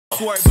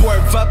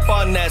Swerve up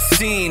on that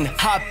scene,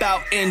 hop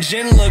out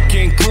engine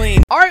looking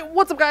clean. Alright,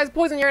 what's up guys,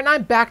 Poison here, and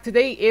I'm back.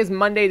 Today is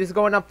Monday, this is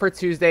going up for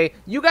Tuesday.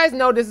 You guys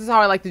know this is how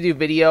I like to do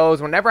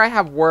videos. Whenever I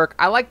have work,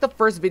 I like the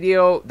first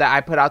video that I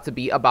put out to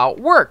be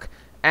about work.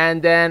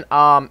 And then,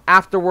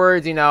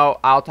 afterwards, you know,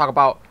 I'll talk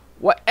about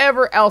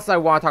whatever else I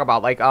want to talk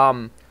about. Like,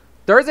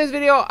 Thursday's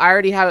video, I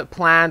already have it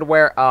planned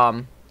where,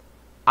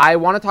 I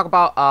want to talk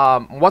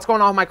about, what's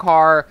going on with my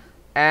car,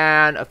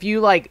 and a few,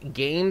 like,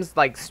 games,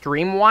 like,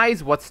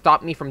 stream-wise, what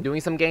stopped me from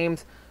doing some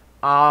games.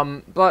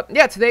 But,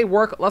 yeah, today,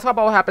 work, let's talk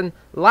about what happened.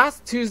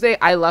 Last Tuesday,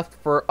 I left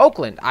for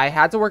Oakland. I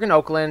had to work in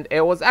Oakland. It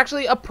was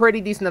actually a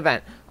pretty decent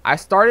event. I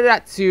started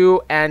at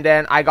 2, and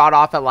then I got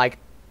off at, like,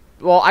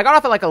 well, I got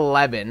off at, like,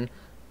 11,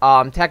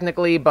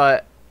 technically,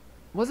 but,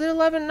 was it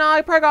 11? No,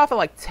 I probably got off at,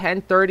 like,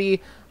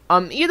 10:30.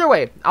 Either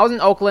way, I was in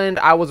Oakland.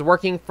 I was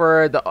working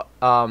for the,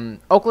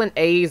 Oakland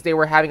A's. They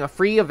were having a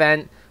free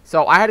event.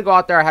 So I had to go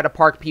out there, I had to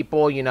park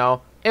people, you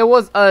know. It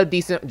was a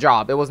decent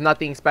job. It was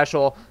nothing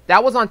special.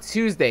 That was on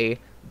Tuesday.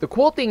 The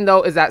cool thing,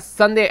 though, is that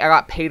Sunday I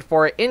got paid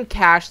for it in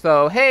cash.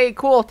 So, hey,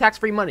 cool,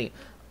 tax-free money.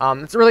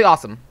 It's really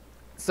awesome.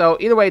 So,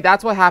 either way,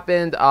 that's what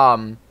happened.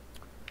 Oh,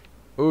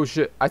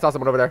 shit. I saw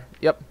someone over there.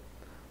 Yep.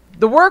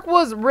 The work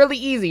was really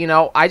easy, you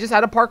know. I just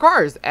had to park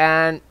cars.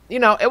 And, you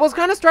know, it was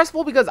kind of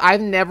stressful because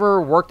I've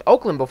never worked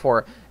Oakland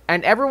before.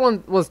 And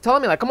everyone was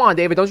telling me, like, come on,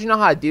 David, don't you know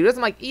how to do this?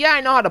 I'm like, yeah,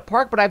 I know how to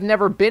park, but I've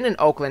never been in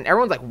Oakland.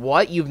 Everyone's like,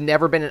 what? You've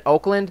never been in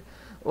Oakland?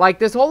 Like,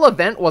 this whole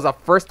event was a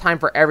first time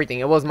for everything.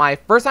 It was my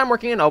first time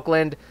working in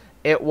Oakland.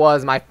 It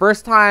was my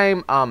first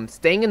time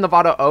staying in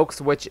Nevada Oaks,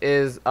 which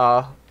is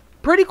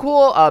pretty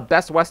cool.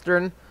 Best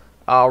Western.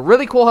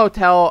 Really cool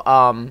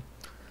hotel.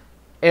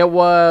 It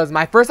was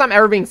my first time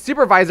ever being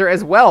supervisor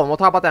as well. And we'll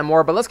talk about that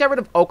more. But let's get rid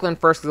of Oakland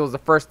first because it was the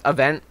first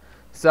event.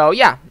 So,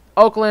 yeah.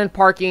 Oakland,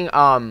 parking.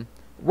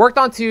 Worked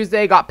on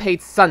Tuesday, got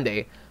paid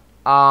Sunday.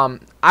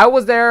 I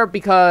was there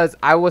because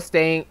I was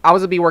going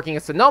to be working in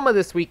Sonoma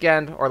this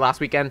weekend, or last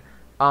weekend.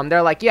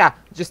 They're like, yeah,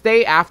 just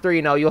stay after,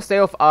 you know, you'll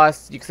stay with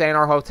us, you can stay in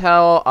our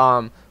hotel,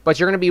 but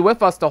you're going to be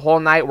with us the whole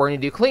night, we're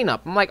going to do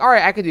cleanup. I'm like,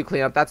 alright, I could do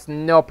cleanup, that's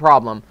no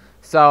problem.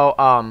 So,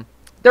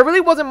 there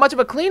really wasn't much of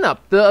a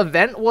cleanup. The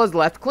event was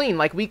left clean.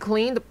 Like, we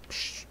cleaned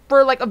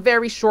for, like, a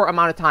very short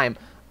amount of time.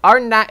 Other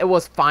than that, it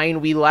was fine.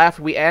 We left,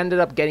 we ended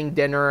up getting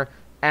dinner,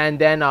 and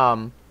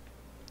then,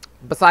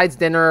 besides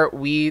dinner,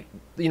 we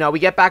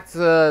get back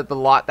to the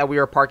lot that we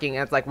were parking,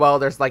 and it's like, well,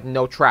 there's, like,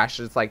 no trash.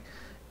 It's like,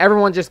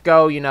 everyone just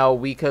go, you know,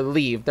 we could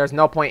leave. There's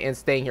no point in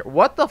staying here.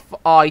 What the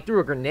oh, he threw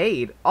a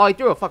grenade. Oh, he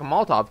threw a fucking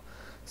Molotov.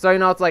 So, you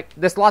know, it's like,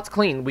 this lot's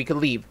clean. We could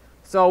leave.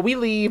 So, we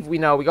leave. We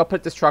go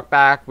put this truck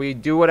back. We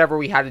do whatever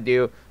we had to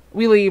do.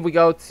 We leave. We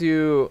go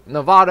to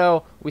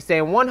Novato. We stay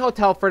in one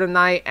hotel for the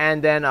night,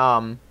 and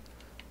then,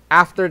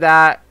 after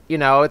that, you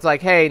know, it's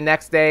like, hey,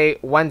 next day,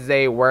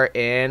 Wednesday, we're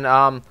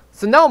in,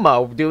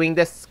 Sonoma doing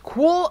this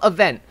cool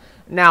event.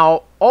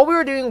 Now, all we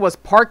were doing was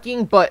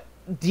parking, but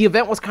the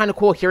event was kind of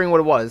cool hearing what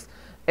it was.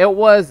 It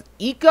was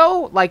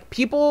eco, like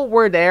people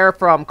were there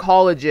from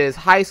colleges,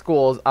 high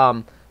schools,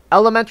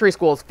 elementary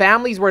schools,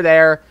 families were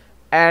there,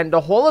 and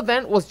the whole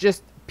event was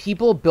just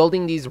people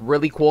building these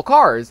really cool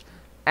cars.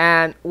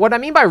 And what I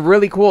mean by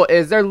really cool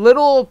is they're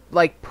little,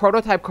 like,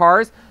 prototype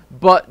cars,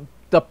 but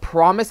the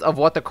promise of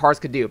what the cars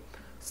could do.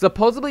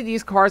 Supposedly,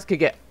 these cars could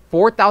get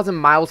 4,000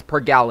 miles per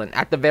gallon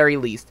at the very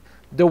least.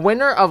 The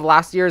winner of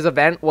last year's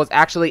event was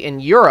actually in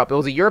Europe. It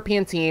was a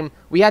European team.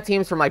 We had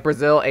teams from, like,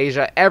 Brazil,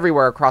 Asia,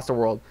 everywhere across the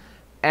world.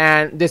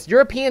 And this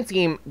European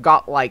team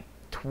got, like,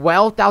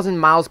 12,000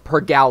 miles per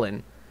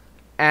gallon.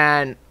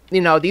 And, you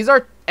know, these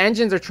are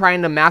engines are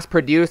trying to mass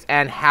produce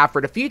and have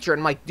for the future. And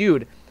I'm like,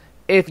 dude,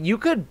 if you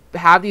could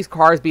have these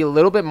cars be a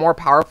little bit more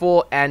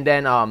powerful and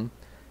then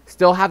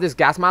still have this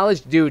gas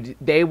mileage, dude,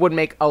 they would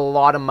make a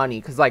lot of money.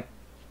 Because, like,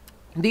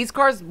 these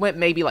cars went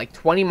maybe, like,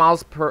 20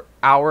 miles per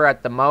hour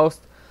at the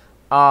most.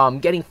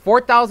 Getting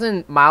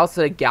 4,000 miles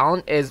to the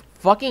gallon is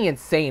fucking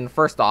insane,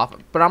 first off.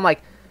 But I'm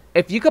like,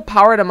 if you could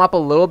power them up a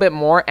little bit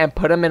more and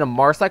put them in a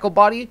motorcycle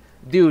body,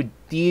 dude,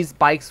 these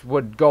bikes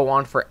would go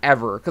on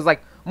forever. Because,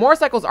 like,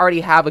 motorcycles already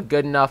have a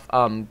good enough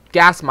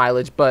gas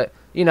mileage, but,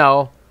 you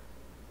know,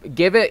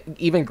 give it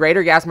even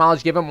greater gas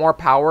mileage, give it more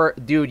power,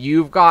 dude,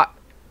 you've got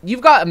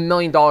 $1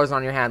 million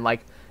on your hand.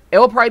 Like, it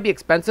will probably be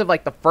expensive,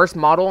 like, the first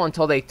model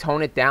until they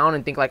tone it down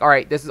and think, like,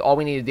 alright, this is all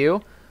we need to do.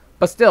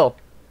 But still,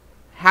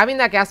 having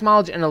that gas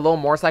mileage in a little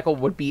motorcycle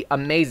would be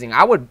amazing.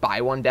 I would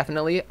buy one,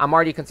 definitely. I'm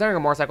already considering a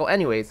motorcycle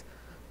anyways.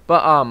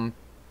 But,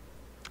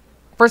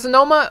 for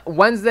Sonoma,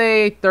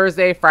 Wednesday,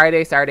 Thursday,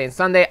 Friday, Saturday, and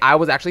Sunday, I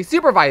was actually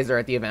supervisor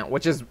at the event,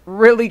 which is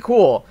really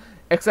cool.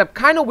 Except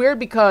kind of weird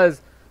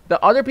because the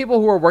other people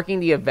who were working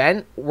the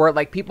event were,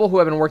 like, people who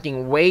have been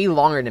working way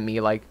longer than me.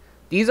 Like,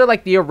 these are,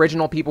 like, the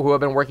original people who have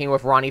been working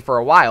with Ronnie for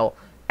a while.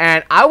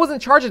 And I was in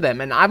charge of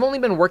them, and I've only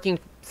been working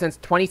since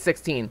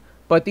 2016.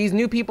 But these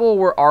new people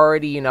were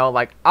already, you know,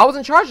 like, I was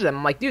in charge of them.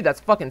 I'm like, dude,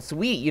 that's fucking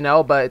sweet, you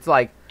know? But it's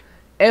like,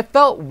 it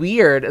felt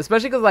weird,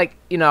 especially because, like,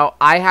 you know,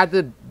 I had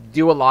to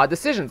do a lot of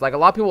decisions. Like, a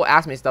lot of people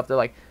ask me stuff. They're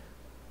like,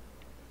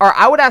 or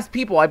I would ask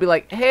people, I'd be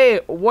like, hey,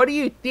 what do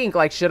you think?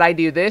 Like, should I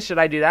do this? Should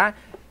I do that?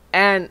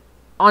 And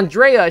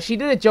Andrea, she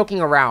did it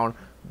joking around,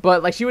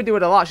 but like she would do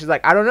it a lot. She's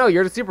like, I don't know,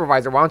 you're the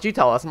supervisor. Why don't you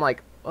tell us? I'm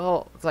like,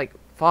 well, it's like,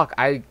 fuck,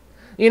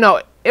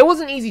 it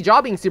was an easy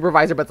job being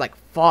supervisor, but it's like,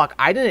 fuck,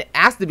 I didn't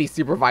ask to be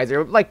supervisor.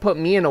 It would like put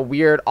me in a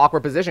weird,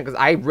 awkward position because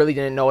I really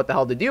didn't know what the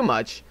hell to do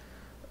much.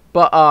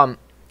 But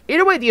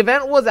either way, the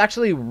event was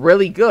actually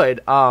really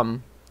good.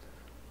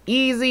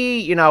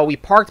 Easy, we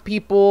parked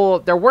people.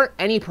 There weren't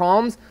any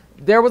problems.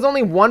 There was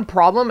only one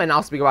problem, and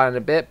I'll speak about it in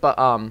a bit,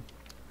 but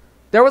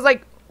there was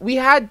like, we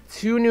had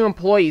 2 new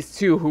employees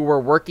too who were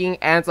working,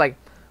 and it's like,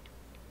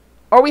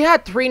 or we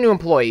had 3 new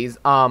employees,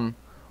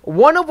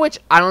 one of which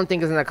I don't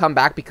think is gonna come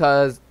back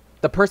because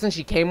the person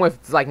she came with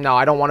is like, no,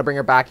 I don't want to bring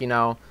her back.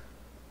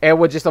 It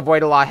would just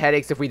avoid a lot of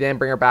headaches if we didn't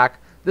bring her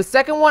back. The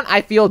second one,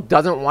 I feel,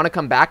 doesn't want to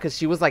come back because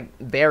she was like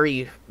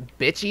very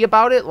bitchy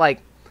about it.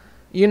 Like,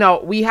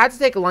 we had to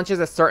take lunches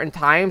at certain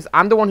times.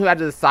 I'm the one who had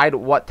to decide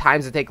what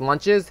times to take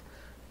lunches,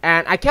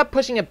 and I kept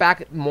pushing it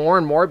back more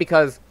and more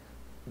because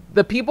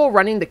the people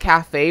running the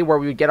cafe where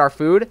we would get our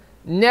food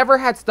never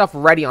had stuff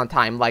ready on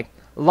time. Like,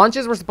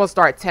 lunches were supposed to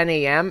start at 10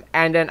 a.m.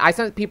 and then I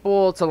sent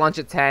people to lunch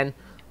at 10.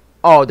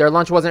 Oh, their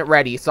lunch wasn't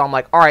ready. So I'm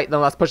like, all right,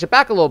 then let's push it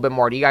back a little bit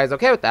more. Do you guys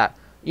okay with that?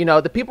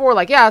 The people were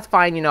like, yeah, it's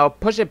fine.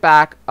 Push it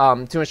back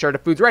to ensure the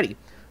food's ready.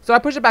 So I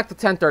pushed it back to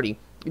 10:30.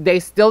 They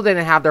still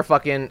didn't have their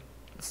fucking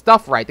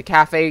stuff right. The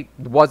cafe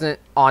wasn't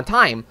on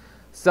time.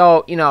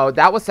 So,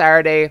 that was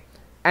Saturday.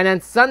 And then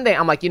Sunday,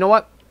 I'm like, you know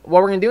what?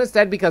 What we're going to do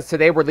instead, because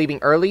today we're leaving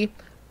early,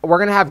 we're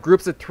going to have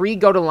groups of 3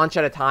 go to lunch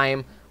at a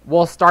time.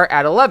 We'll start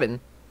at 11.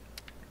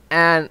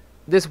 And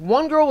this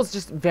one girl was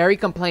just very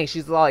complaining.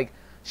 She's like,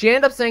 she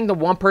ended up saying the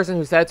one person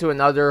who said it to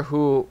another,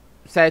 who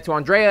said it to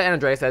Andrea, and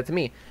Andrea said it to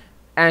me.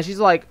 And she's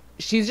like,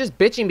 she's just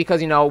bitching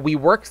because, we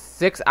work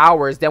 6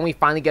 hours, then we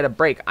finally get a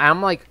break. I'm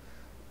like,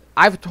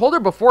 I've told her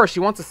before she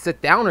wants to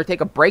sit down or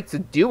take a break to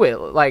do it.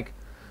 Like,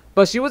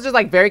 but she was just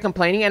like very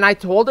complaining. And I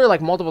told her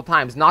like multiple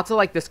times not to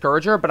like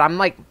discourage her, but I'm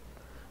like,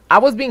 I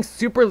was being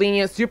super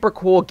lenient, super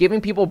cool,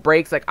 giving people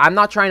breaks. Like, I'm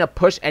not trying to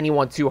push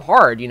anyone too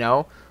hard,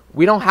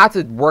 We don't have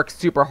to work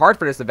super hard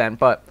for this event,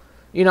 but,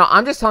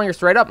 I'm just telling her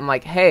straight up. I'm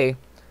like, hey,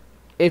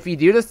 if you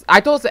do this,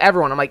 I told this to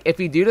everyone. I'm like, if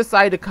you do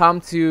decide to come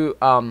to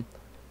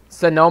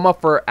Sonoma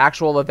for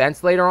actual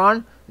events later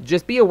on,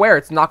 just be aware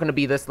it's not going to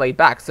be this laid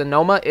back.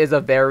 Sonoma is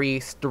a very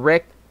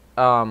strict,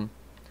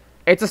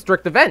 it's a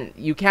strict event.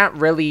 You can't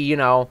really,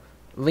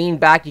 lean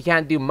back. You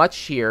can't do much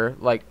here.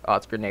 Like, oh,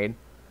 it's a grenade.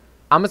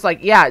 I'm just like,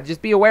 yeah,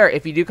 just be aware.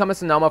 If you do come to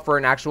Sonoma for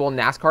an actual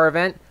NASCAR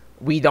event,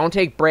 we don't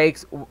take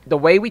breaks. The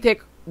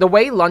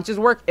way lunches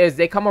work is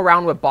they come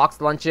around with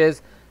boxed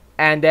lunches,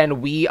 and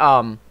then we,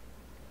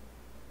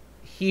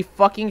 he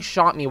fucking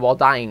shot me while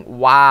dying.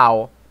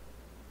 Wow.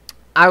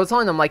 I was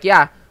telling them, like,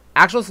 yeah,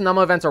 actual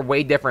Sonoma events are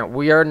way different.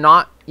 We are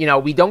not,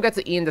 we don't get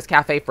to eat in this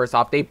cafe, first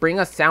off. They bring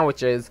us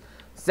sandwiches.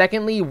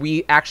 Secondly,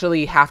 we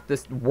actually have to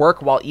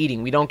work while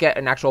eating. We don't get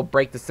an actual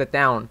break to sit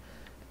down.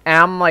 And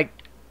I'm like,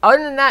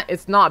 other than that,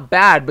 it's not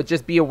bad, but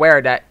just be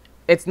aware that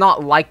it's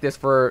not like this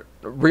for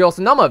real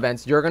Sonoma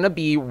events. You're going to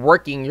be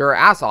working your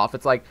ass off.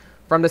 It's like,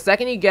 from the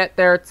second you get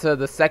there to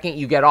the second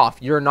you get off,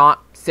 you're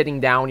not sitting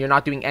down. You're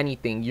not doing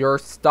anything. You're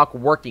stuck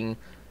working.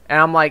 And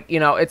I'm like,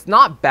 it's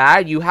not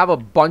bad. You have a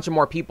bunch of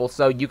more people,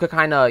 so you could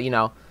kind of,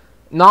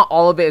 not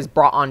all of it is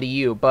brought onto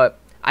you. But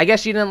I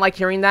guess she didn't like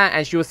hearing that,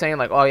 and she was saying,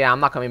 like, oh, yeah, I'm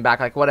not coming back,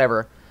 like,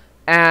 whatever.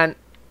 And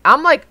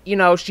I'm like,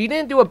 she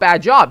didn't do a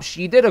bad job.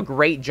 She did a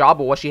great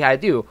job of what she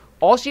had to do.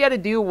 All she had to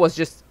do was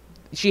just,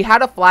 she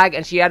had a flag,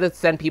 and she had to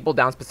send people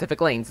down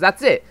specific lanes.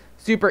 That's it.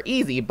 Super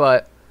easy,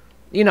 but,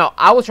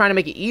 I was trying to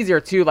make it easier,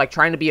 too, like,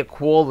 trying to be a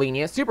cool,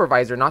 lenient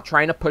supervisor, not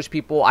trying to push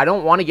people. I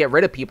don't want to get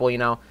rid of people,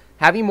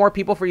 Having more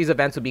people for these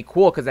events would be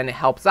cool, because then it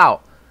helps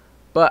out.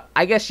 But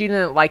I guess she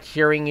didn't like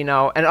hearing, and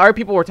other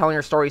people were telling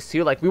her stories,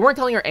 too. Like, we weren't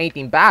telling her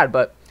anything bad,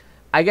 but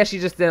I guess she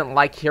just didn't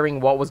like hearing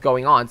what was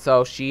going on.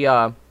 So she,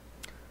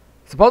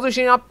 supposedly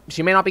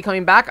she may not be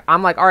coming back.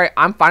 I'm like, all right,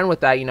 I'm fine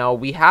with that.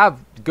 We have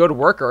good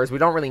workers. We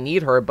don't really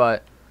need her,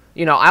 but,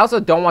 I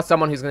also don't want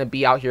someone who's going to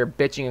be out here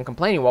bitching and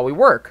complaining while we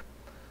work.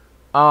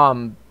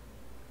 And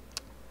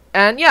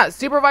yeah,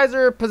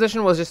 supervisor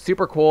position was just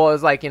super cool. It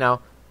was like,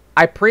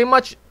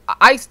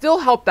 I still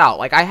helped out.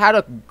 Like, I had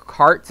a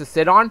cart to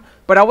sit on,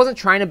 but I wasn't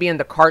trying to be in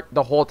the cart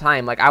the whole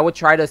time. Like, I would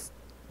try to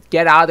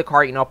get out of the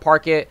cart,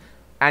 park it,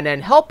 and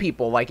then help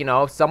people. Like,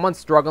 if someone's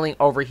struggling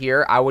over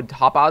here, I would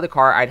hop out of the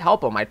car, I'd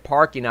help them, I'd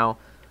park,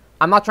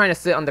 I'm not trying to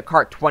sit on the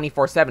cart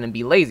 24/7 and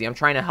be lazy. I'm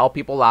trying to help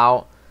people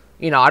out.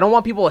 I don't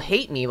want people to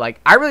hate me.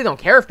 Like, I really don't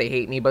care if they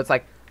hate me, but it's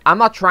like, I'm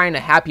not trying to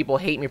have people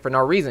hate me for no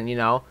reason,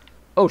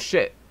 Oh,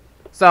 shit.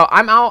 So,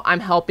 I'm out, I'm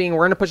helping.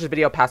 We're going to push this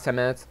video past 10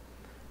 minutes.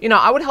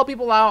 I would help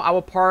people out. I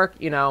would park,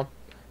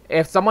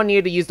 if someone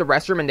needed to use the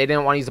restroom and they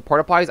didn't want to use the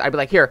porta potties, I'd be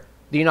like, here,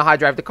 do you know how to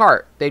drive the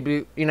cart? They'd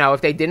be,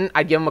 if they didn't,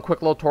 I'd give them a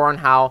quick little tour on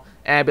how,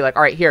 and I'd be like,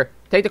 all right, here,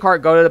 take the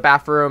cart, go to the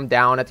bathroom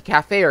down at the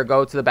cafe, or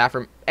go to the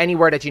bathroom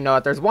anywhere that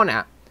that there's one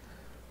at.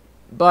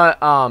 But,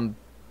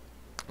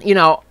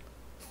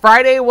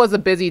 Friday was a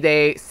busy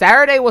day.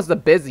 Saturday was the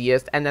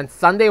busiest. And then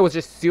Sunday was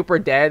just super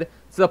dead.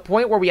 To the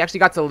point where we actually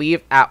got to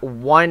leave at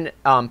 1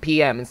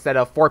 p.m. instead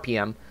of 4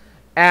 p.m.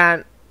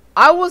 And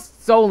I was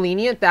so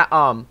lenient that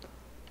I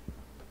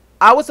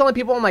was telling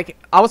people,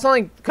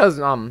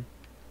 because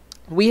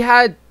we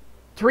had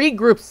 3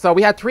 groups, so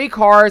we had 3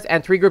 cars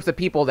and 3 groups of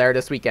people there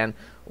this weekend.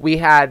 We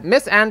had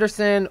Miss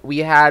Anderson, we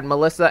had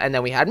Melissa, and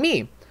then we had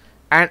me.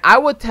 And I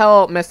would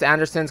tell Miss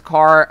Anderson's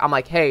car, I'm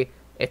like, hey,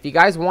 if you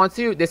guys want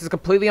to, this is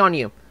completely on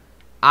you.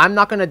 I'm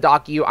not going to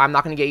dock you. I'm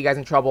not going to get you guys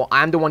in trouble.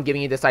 I'm the one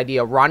giving you this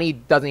idea. Ronnie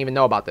doesn't even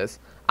know about this.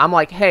 I'm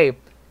like, hey,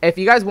 if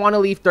you guys want to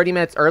leave 30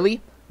 minutes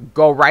early,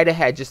 go right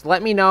ahead. Just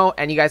let me know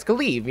and you guys can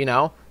leave, you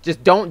know.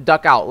 Just don't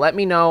duck out. Let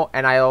me know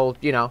and I'll,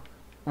 you know,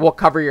 we'll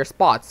cover your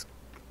spots.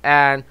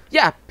 And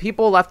yeah,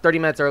 people left 30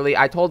 minutes early.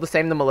 I told the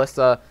same to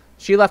Melissa.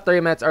 She left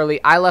 30 minutes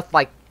early. I left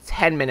like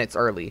 10 minutes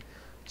early.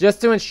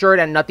 Just to ensure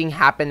that nothing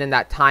happened in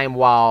that time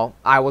while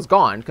I was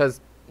gone.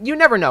 Because you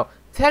never know.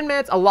 10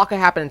 minutes, a lot could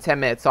happen in 10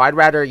 minutes. So I'd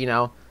rather, you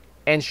know,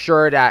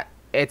 ensure that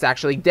it's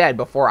actually dead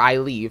before I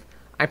leave.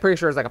 I'm pretty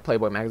sure there's like a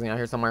Playboy magazine out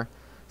here somewhere.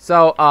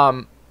 So,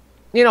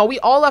 you know, we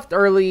all left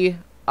early.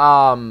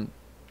 Let's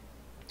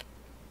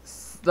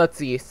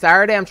see.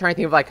 Saturday, I'm trying to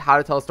think of like how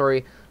to tell a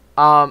story.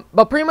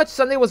 But pretty much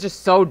Sunday was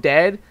just so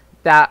dead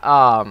that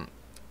I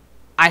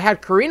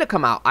had Karina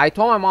come out. I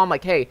told my mom,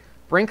 like, hey,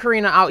 bring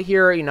Karina out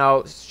here, you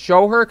know,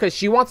 show her, because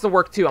she wants to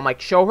work too. I'm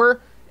like, show her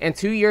in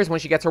 2 years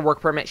when she gets her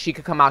work permit, she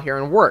could come out here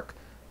and work.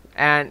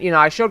 And, you know,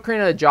 I showed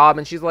Karina the job,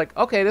 and she's like,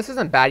 okay, this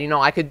isn't bad, you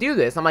know, I could do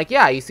this. I'm like,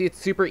 yeah, you see, it's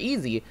super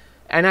easy.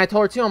 And I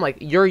told her too, I'm like,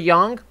 you're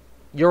young,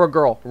 you're a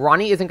girl.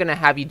 Ronnie isn't going to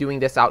have you doing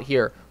this out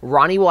here.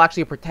 Ronnie will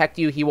actually protect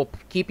you. He will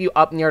keep you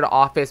up near the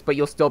office, but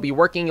you'll still be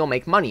working, you'll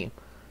make money.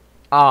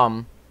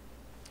 And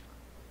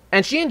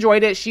she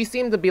enjoyed it. She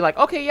seemed to be like,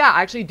 okay, yeah,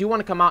 I actually do want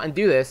to come out and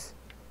do this.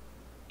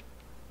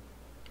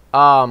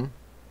 And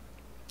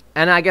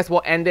I guess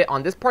we'll end it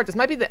on this part. This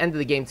might be the end of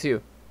the game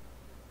too.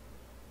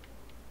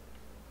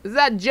 Is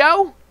that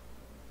Joe?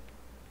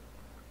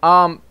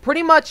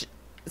 Pretty much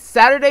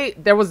Saturday,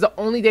 there was the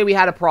only day we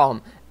had a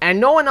problem.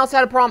 And no one else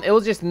had a problem. It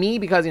was just me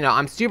because, you know,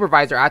 I'm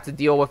supervisor. I had to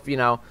deal with, you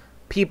know,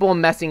 people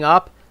messing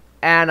up.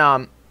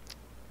 And,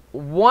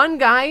 one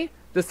guy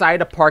decided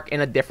to park in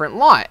a different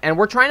lot. And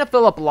we're trying to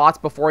fill up lots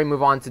before we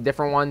move on to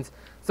different ones.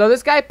 So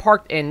this guy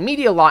parked in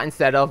media lot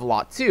instead of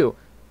lot 2.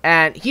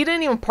 And he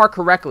didn't even park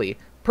correctly.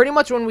 Pretty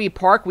much when we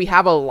park, we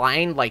have a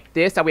line like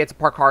this that we have to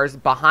park cars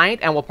behind,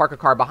 and we'll park a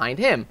car behind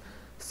him.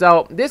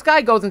 So this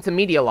guy goes into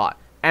media lot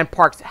and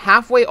parks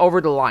halfway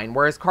over the line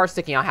where his car's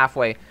sticking out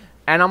halfway.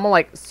 And I'm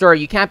like, sir,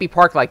 you can't be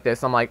parked like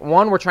this. I'm like,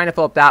 1, we're trying to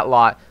fill up that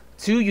lot.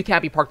 2, you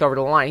can't be parked over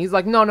the line. He's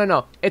like,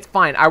 no, it's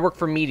fine. I work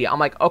for media. I'm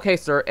like, okay,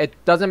 sir, it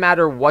doesn't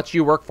matter what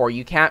you work for.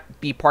 You can't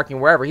be parking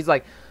wherever. He's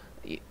like,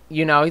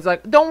 you know, he's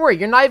like, don't worry,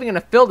 you're not even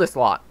going to fill this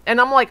lot. And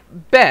I'm like,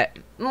 bet.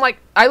 I'm like,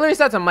 I literally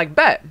said to him, I'm like,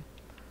 bet.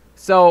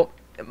 So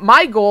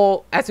my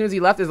goal, as soon as he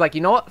left, is like,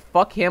 you know what?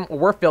 Fuck him.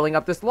 We're filling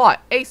up this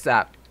lot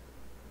ASAP.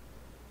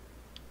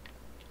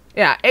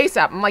 Yeah,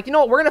 ASAP. I'm like, you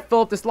know what? We're going to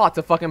fill up this lot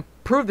to fucking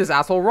prove this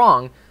asshole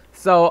wrong.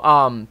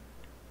 So,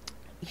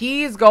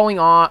 he's going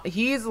on.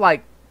 He's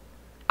like,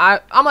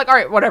 I'm like, all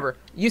right, whatever.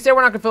 You say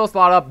we're not going to fill this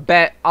lot up.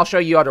 Bet. I'll show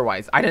you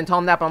otherwise. I didn't tell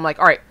him that, but I'm like,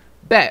 all right,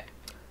 bet.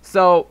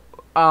 So,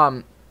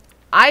 I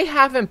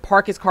have him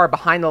park his car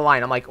behind the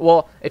line. I'm like,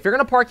 well, if you're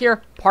going to park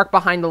here, park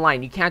behind the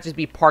line. You can't just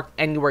be parked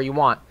anywhere you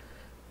want.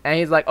 And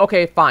he's like,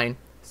 okay, fine.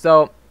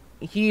 So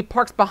he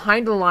parks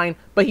behind the line,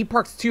 but he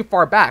parks too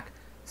far back.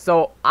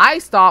 So I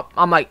stop.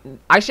 I'm like,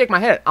 I shake my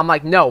head. I'm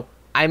like, no.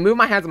 I move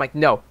my hands. I'm like,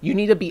 no, you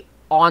need to be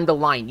on the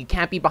line. You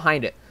can't be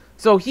behind it.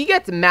 So he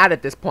gets mad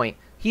at this point.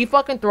 He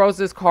fucking throws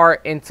his car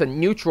into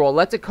neutral,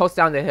 lets it coast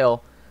down the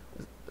hill,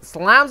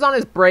 slams on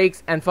his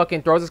brakes, and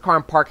fucking throws his car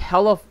in park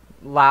hella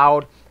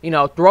loud. You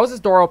know, throws his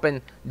door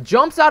open,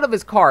 jumps out of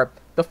his car.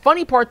 The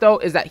funny part, though,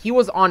 is that he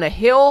was on a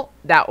hill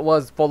that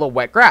was full of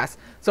wet grass.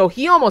 So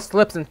he almost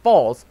slips and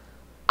falls.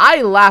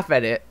 I laugh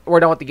at it. We're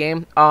done with the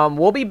game.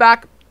 We'll be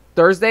back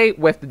Thursday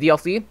with the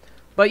DLC.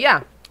 But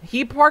yeah,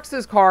 he parks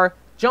his car,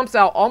 jumps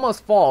out,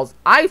 almost falls.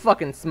 I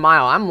fucking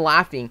smile. I'm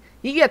laughing.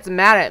 He gets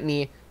mad at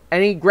me,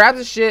 and he grabs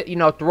his shit, you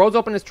know, throws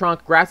open his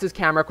trunk, grabs his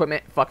camera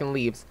equipment, fucking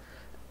leaves.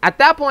 At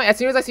that point, as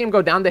soon as I see him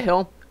go down the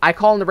hill, I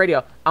call on the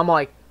radio. I'm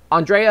like,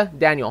 Andrea,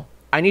 Daniel,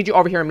 I need you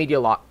over here in media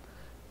lot.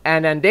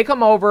 And then they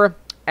come over,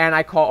 and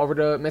I call over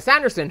to Miss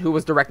Anderson, who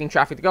was directing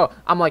traffic to go.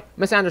 I'm like,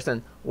 Miss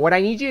Anderson, what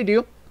I need you to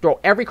do, throw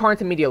every car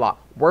into media lot.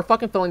 We're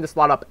fucking filling this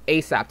lot up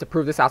ASAP to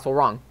prove this asshole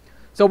wrong.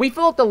 So we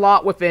fill up the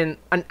lot within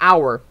an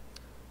hour,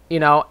 you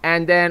know,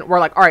 and then we're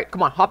like, all right,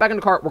 come on, hop back in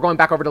the car. We're going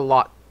back over to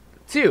lot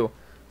 2.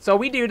 So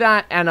we do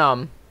that,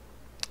 and,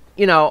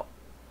 you know,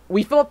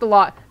 we fill up the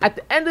lot. At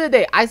the end of the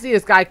day, I see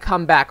this guy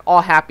come back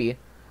all happy.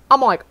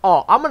 I'm like,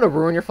 oh, I'm going to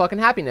ruin your fucking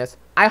happiness.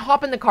 I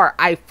hop in the car.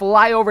 I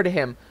fly over to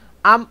him.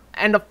 And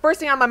the first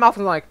thing out of my mouth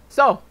was like,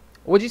 so,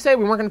 would you say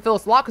we weren't going to fill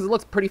this lot? Because it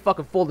looks pretty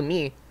fucking full to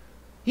me.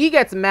 He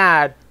gets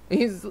mad.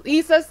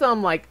 He says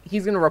something like,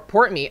 he's going to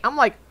report me. I'm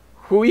like,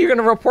 who are you going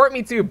to report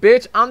me to,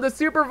 bitch? I'm the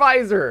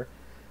supervisor.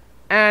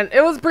 And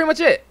it was pretty much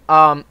it.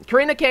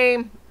 Karina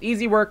came,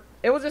 easy work.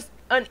 It was just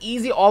an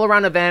easy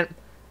all-around event.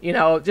 You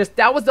know, just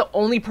that was the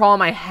only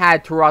problem I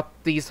had throughout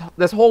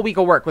this whole week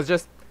of work, was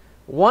just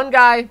one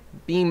guy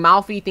being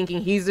mouthy,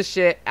 thinking he's the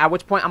shit, at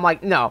which point I'm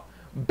like, no,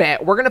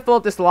 bet, we're gonna fill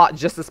up this lot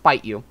just to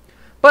spite you.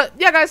 But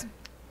yeah, guys,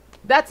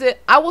 that's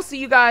it. I will see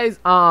you guys,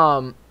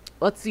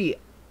 let's see.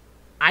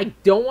 I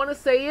don't want to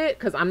say it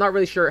because I'm not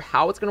really sure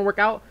how it's gonna work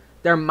out.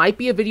 There might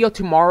be a video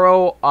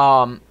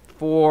tomorrow,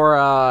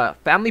 for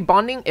family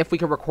bonding, if we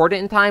can record it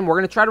in time. We're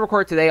gonna try to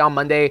record it today on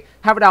Monday,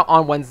 have it out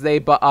on Wednesday,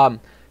 but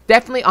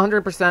definitely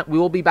 100% we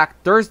will be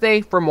back Thursday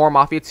for more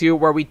Mafia 2,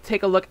 where we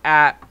take a look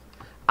at,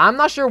 I'm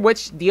not sure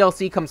which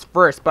DLC comes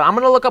first, but I'm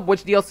gonna look up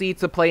which DLC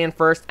to play in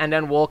first, and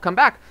then we'll come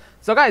back.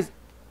 So guys,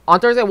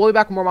 on Thursday we'll be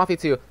back with more Mafia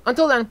 2.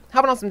 Until then,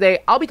 have an awesome day.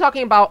 I'll be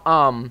talking about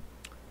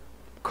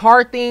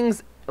car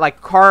things,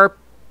 like car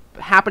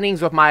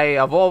happenings with my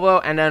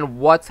Volvo, and then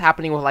what's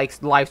happening with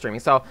like live streaming.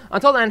 So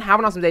until then, have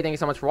an awesome day. Thank you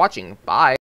so much for watching. Bye.